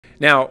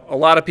Now, a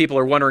lot of people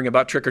are wondering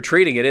about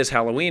trick-or-treating. It is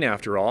Halloween,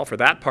 after all. For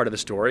that part of the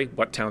story,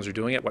 what towns are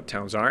doing it, what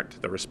towns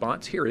aren't, the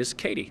response, here is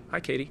Katie.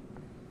 Hi, Katie.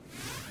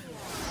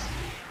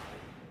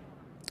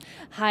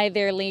 Hi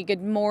there, Lee.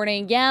 Good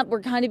morning. Yeah, we're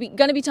going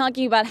to be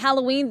talking about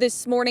Halloween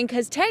this morning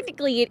because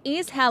technically it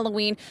is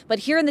Halloween, but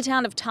here in the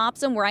town of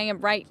Topsham, where I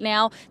am right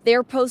now,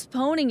 they're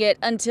postponing it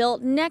until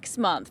next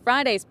month,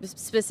 Friday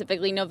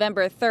specifically,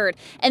 November 3rd.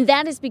 And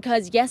that is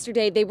because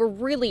yesterday they were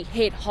really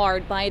hit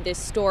hard by this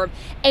storm.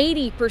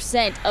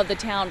 80% of the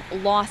town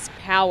lost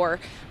power.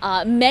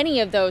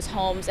 Many of those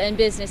homes and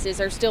businesses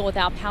are still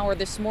without power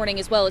this morning,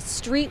 as well as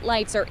street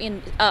lights are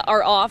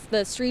off.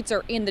 The streets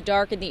are in the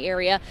dark in the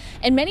area,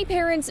 and many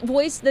parents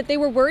voiced that they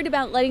were worried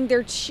about letting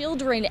their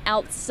children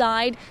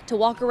outside to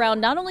walk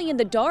around, not only in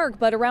the dark,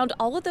 but around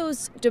all of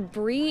those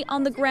debris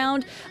on the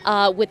ground,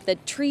 with the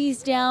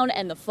trees down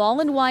and the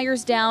fallen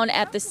wires down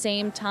at the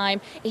same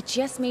time. It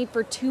just made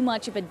for too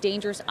much of a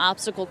dangerous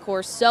obstacle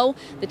course, so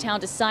the town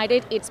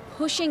decided it's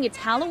pushing its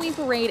Halloween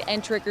parade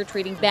and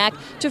trick-or-treating back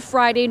to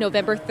Friday,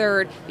 November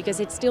 3rd, because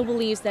it still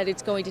believes that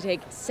it's going to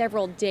take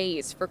several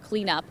days for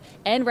cleanup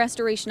and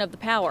restoration of the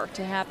power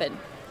to happen.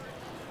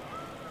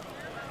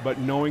 But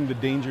knowing the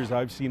dangers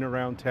I've seen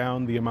around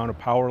town, the amount of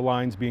power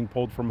lines being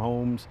pulled from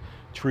homes,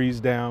 trees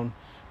down,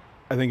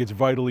 I think it's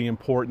vitally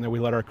important that we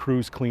let our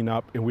crews clean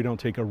up and we don't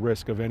take a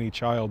risk of any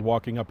child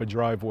walking up a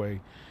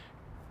driveway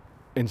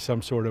in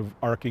some sort of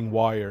arcing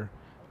wire,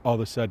 all of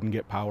a sudden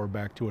get power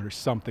back to it or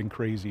something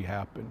crazy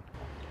happen.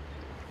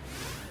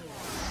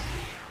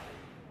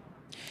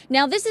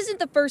 Now, this isn't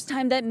the first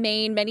time that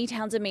many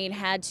towns in Maine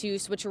had to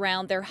switch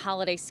around their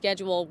holiday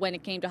schedule when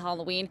it came to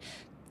Halloween.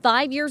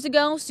 5 years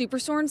ago,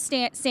 Superstorm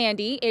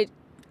Sandy, it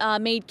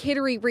made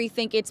Kittery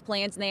rethink its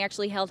plans, and they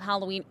actually held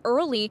Halloween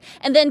early.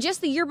 And then just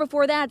the year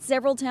before that,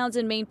 several towns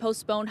in Maine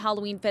postponed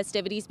Halloween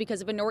festivities because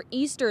of a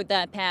nor'easter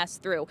that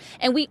passed through.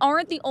 And we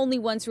aren't the only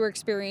ones who are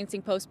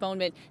experiencing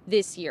postponement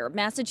this year.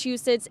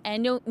 Massachusetts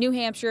and New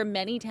Hampshire,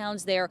 many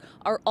towns there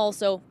are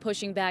also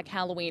pushing back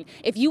Halloween.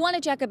 If you want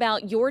to check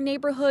about your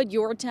neighborhood,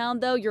 your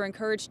town, though, you're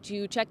encouraged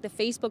to check the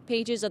Facebook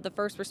pages of the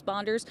first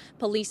responders,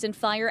 police and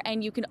fire,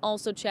 and you can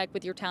also check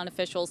with your town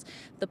officials.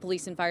 The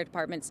police and fire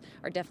departments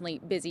are definitely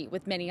busy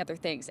with many other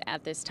things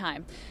at this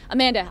time.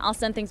 Amanda, I'll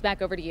send things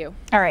back over to you.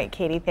 All right,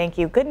 Katie, thank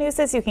you. Good news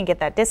is you can get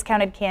that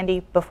discounted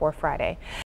candy before Friday.